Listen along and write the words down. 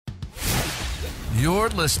You're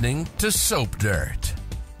listening to Soap Dirt,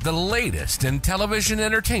 the latest in television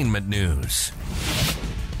entertainment news.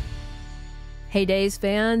 Hey Days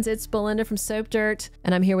fans, it's Belinda from Soap Dirt,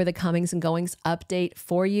 and I'm here with a comings and goings update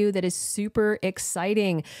for you that is super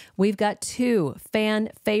exciting. We've got two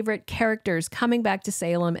fan favorite characters coming back to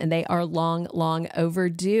Salem, and they are long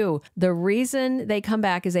overdue. The reason they come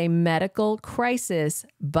back is a medical crisis,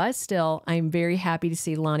 but still, I'm very happy to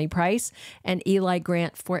see Lani Price and Eli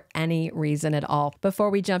Grant for any reason at all. Before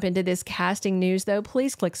we jump into this casting news, though,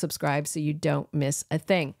 please click subscribe so you don't miss a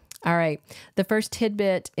thing. All right. The first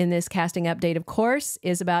tidbit in this casting update, of course,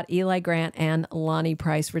 is about Eli Grant and Lani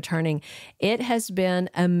Price returning. It has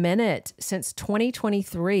been a minute since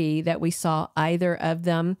 2023 that we saw either of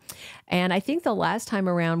them. And I think the last time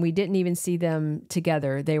around, we didn't even see them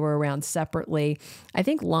together. They were around separately. I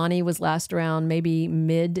think Lani was last around maybe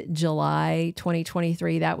mid-July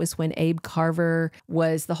 2023. That was when Abe Carver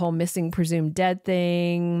was the whole missing presumed dead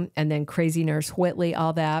thing, and then Crazy Nurse Whitley,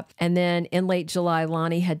 all that. And then in late July,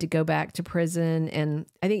 Lani had to go back to prison, and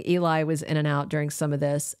I think Eli was in and out during some of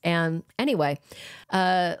this. And anyway,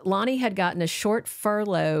 Lani had gotten a short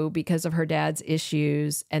furlough because of her dad's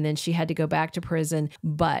issues, and then she had to go back to prison.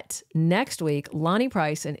 But next week, Lani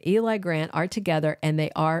Price and Eli Grant are together, and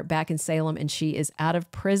they are back in Salem, and she is out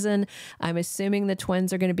of prison. I'm assuming the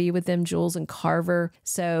twins are going to be with them, Jules and Carver.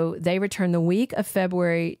 So they return the week of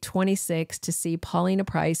February 26th to see Paulina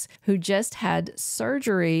Price, who just had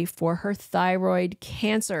surgery for her thyroid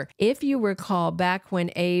cancer. If you recall, back when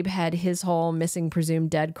Abe had his whole missing presumed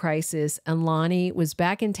dead crisis and Lani was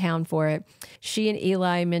back in town for it, she and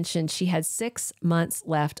Eli mentioned she had 6 months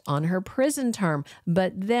left on her prison term.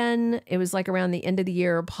 But then it was like around the end of the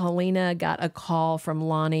year, Paulina got a call from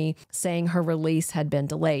Lani saying her release had been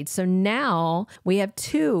delayed. So now we have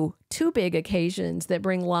two big occasions that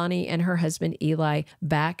bring Lani and her husband Eli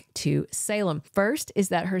back to Salem. First is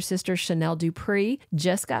that her sister Chanel Dupree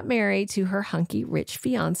just got married to her hunky rich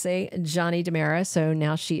fiance Johnny DiMera, so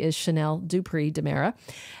now she is Chanel Dupree DiMera.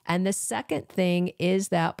 And the second thing is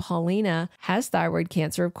that Paulina has thyroid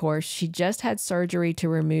cancer, of course. She just had surgery to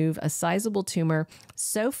remove a sizable tumor.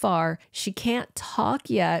 So far, she can't talk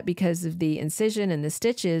yet because of the incision and the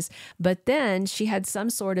stitches, but then she had some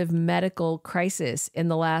sort of medical crisis in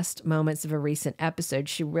the last moments of a recent episode.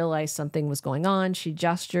 She realized something was going on. She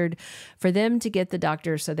gestured for them to get the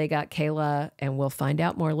doctor, so they got Kayla, and we'll find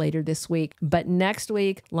out more later this week. But next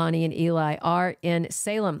week, Lani and Eli are in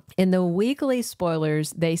Salem. In the weekly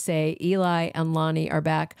spoilers, they say Eli and Lani are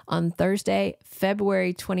back on Thursday,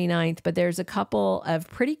 February 29th, but there's a couple of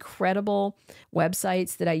pretty credible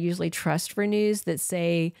websites that I usually trust for news that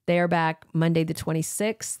say they are back Monday the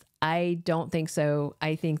 26th. I don't think so.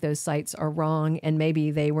 I think those sites are wrong, and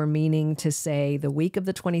maybe they were meaning to say the week of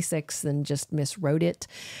the 26th and just miswrote it.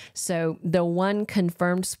 So the one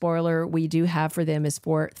confirmed spoiler we do have for them is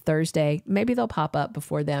for Thursday. Maybe they'll pop up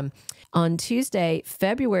before them. On Tuesday,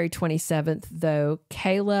 February 27th, though,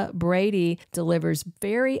 Kayla Brady delivers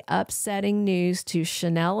very upsetting news to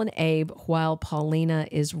Chanel and Abe while Paulina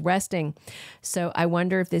is resting. So I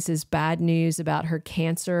wonder if this is bad news about her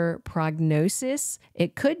cancer prognosis.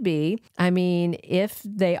 It could be. I mean, if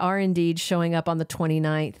they are indeed showing up on the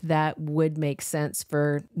 29th, that would make sense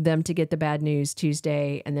for them to get the bad news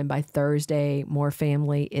Tuesday, and then by Thursday, more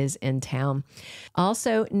family is in town.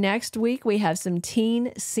 Also, next week, we have some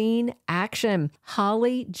teen scene action.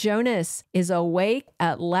 Holly Jonas is awake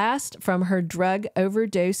at last from her drug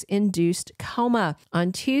overdose-induced coma.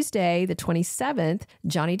 On Tuesday, the 27th,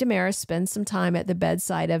 Johnny DiMera spends some time at the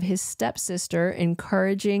bedside of his stepsister,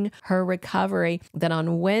 encouraging her recovery. Then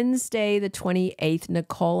on Wednesday, the 28th,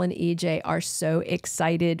 Nicole and EJ are so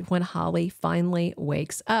excited when Holly finally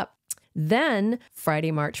wakes up. Then,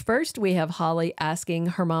 Friday, March 1st, we have Holly asking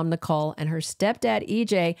her mom, Nicole, and her stepdad,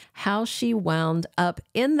 EJ, how she wound up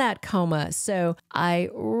in that coma. So I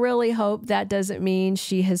really hope that doesn't mean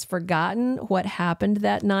she has forgotten what happened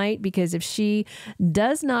that night, because if she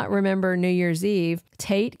does not remember New Year's Eve,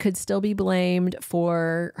 Tate could still be blamed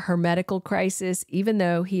for her medical crisis, even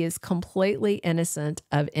though he is completely innocent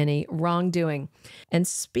of any wrongdoing. And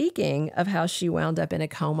speaking of how she wound up in a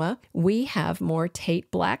coma, we have more Tate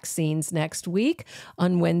Black scenes next week.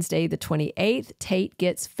 On Wednesday, the 28th, Tate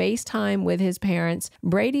gets FaceTime with his parents,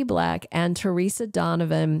 Brady Black and Theresa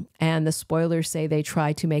Donovan, and the spoilers say they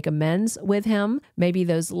try to make amends with him. Maybe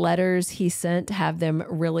those letters he sent have them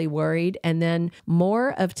really worried. And then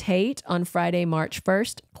more of Tate on Friday, March 1st,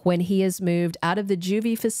 when he is moved out of the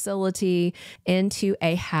juvie facility into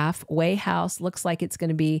a halfway house. Looks like it's going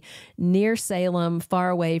to be near Salem, far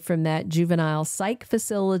away from that juvenile psych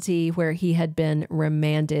facility where he had been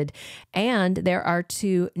remanded. And there are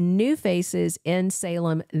 2 new faces in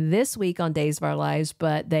Salem this week on Days of Our Lives,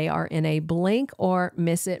 but they are in a blink or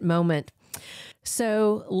miss it moment.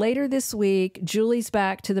 So later this week, Julie's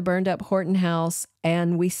back to the burned up Horton house,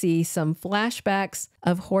 and we see some flashbacks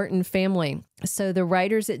of Horton family. So the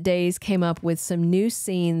writers at Days came up with some new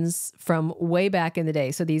scenes from way back in the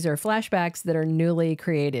day. So these are flashbacks that are newly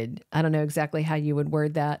created. I don't know exactly how you would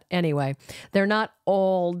word that. Anyway, they're not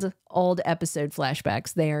old episode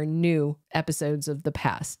flashbacks. They are new episodes of the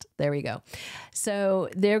past. There we go. So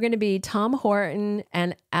they're going to be Tom Horton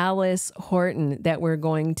and Alice Horton that we're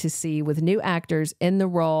going to see with new actors in the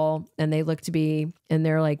role. And they look to be in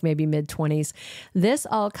their like maybe mid-20s. This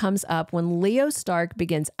all comes up when Leo Stark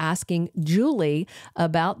begins asking Julie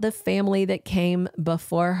about the family that came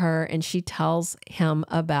before her, and she tells him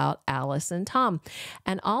about Alice and Tom.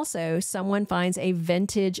 And also, someone finds a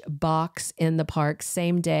vintage box in the park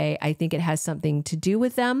same day. I think it has something to do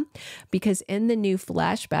with them because in the new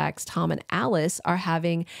flashbacks, Tom and Alice are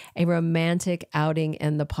having a romantic outing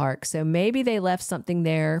in the park. So maybe they left something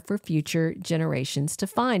there for future generations to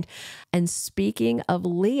find. And speaking of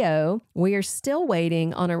Leo, we are still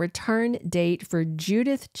waiting on a return date for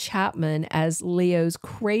Judith Chapman as Leo's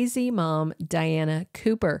crazy mom, Diana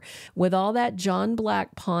Cooper. With all that John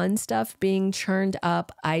Black pawn stuff being churned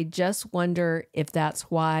up, I just wonder if that's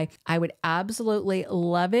why. I would absolutely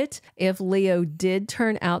love it if Leo did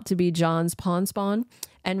turn out to be John's pawn spawn.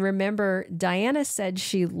 And remember, Diana said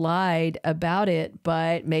she lied about it,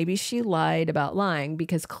 but maybe she lied about lying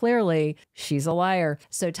because clearly she's a liar.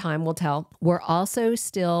 So time will tell. We're also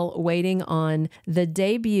still waiting on the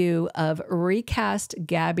debut of recast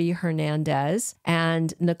Gabi Hernandez.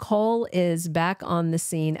 And Nicole is back on the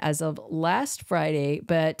scene as of last Friday.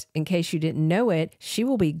 But in case you didn't know it, she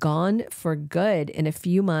will be gone for good in a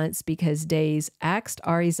few months because Days axed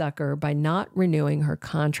Ari Zucker by not renewing her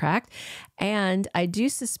contract. And I do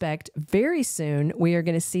suspect very soon we are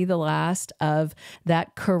going to see the last of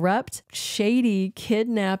that corrupt, shady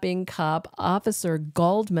kidnapping cop, Officer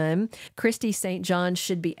Goldman. Christy St. John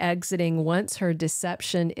should be exiting once her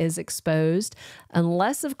deception is exposed,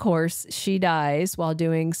 unless, of course, she dies while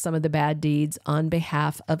doing some of the bad deeds on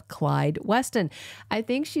behalf of Clyde Weston. I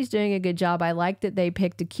think she's doing a good job. I like that they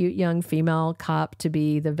picked a cute young female cop to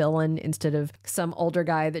be the villain instead of some older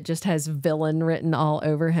guy that just has villain written all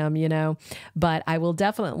over him, you know. But I will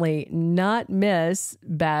definitely not miss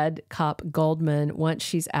bad cop Goldman once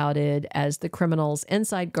she's outed as the criminal's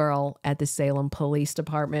inside girl at the Salem Police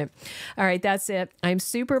Department. All right, that's it. I'm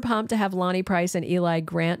super pumped to have Lani Price and Eli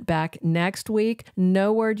Grant back next week.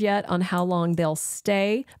 No word yet on how long they'll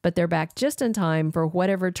stay, but they're back just in time for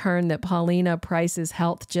whatever turn that Paulina Price's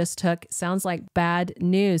health just took. Sounds like bad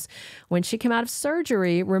news. When she came out of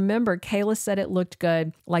surgery, remember, Kayla said it looked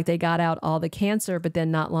good, like they got out all the cancer, but then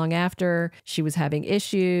not long after, she was having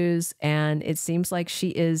issues, and it seems like she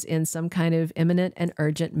is in some kind of imminent and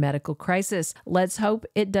urgent medical crisis. Let's hope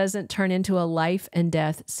it doesn't turn into a life and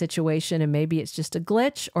death situation, and maybe it's just a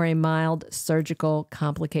glitch or a mild surgical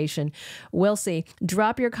complication. We'll see.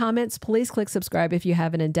 Drop your comments. Please click subscribe if you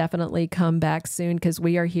haven't, and definitely come back soon because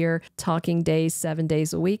we are here talking Days 7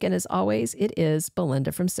 days a week. And as always, it is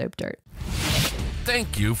Belinda from Soap Dirt.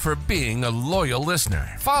 Thank you for being a loyal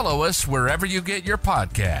listener. Follow us wherever you get your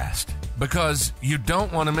podcast, because you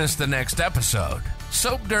don't want to miss the next episode.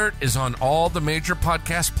 Soap Dirt is on all the major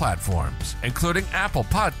podcast platforms, including Apple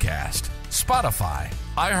Podcast, Spotify,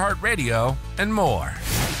 iHeartRadio, and more.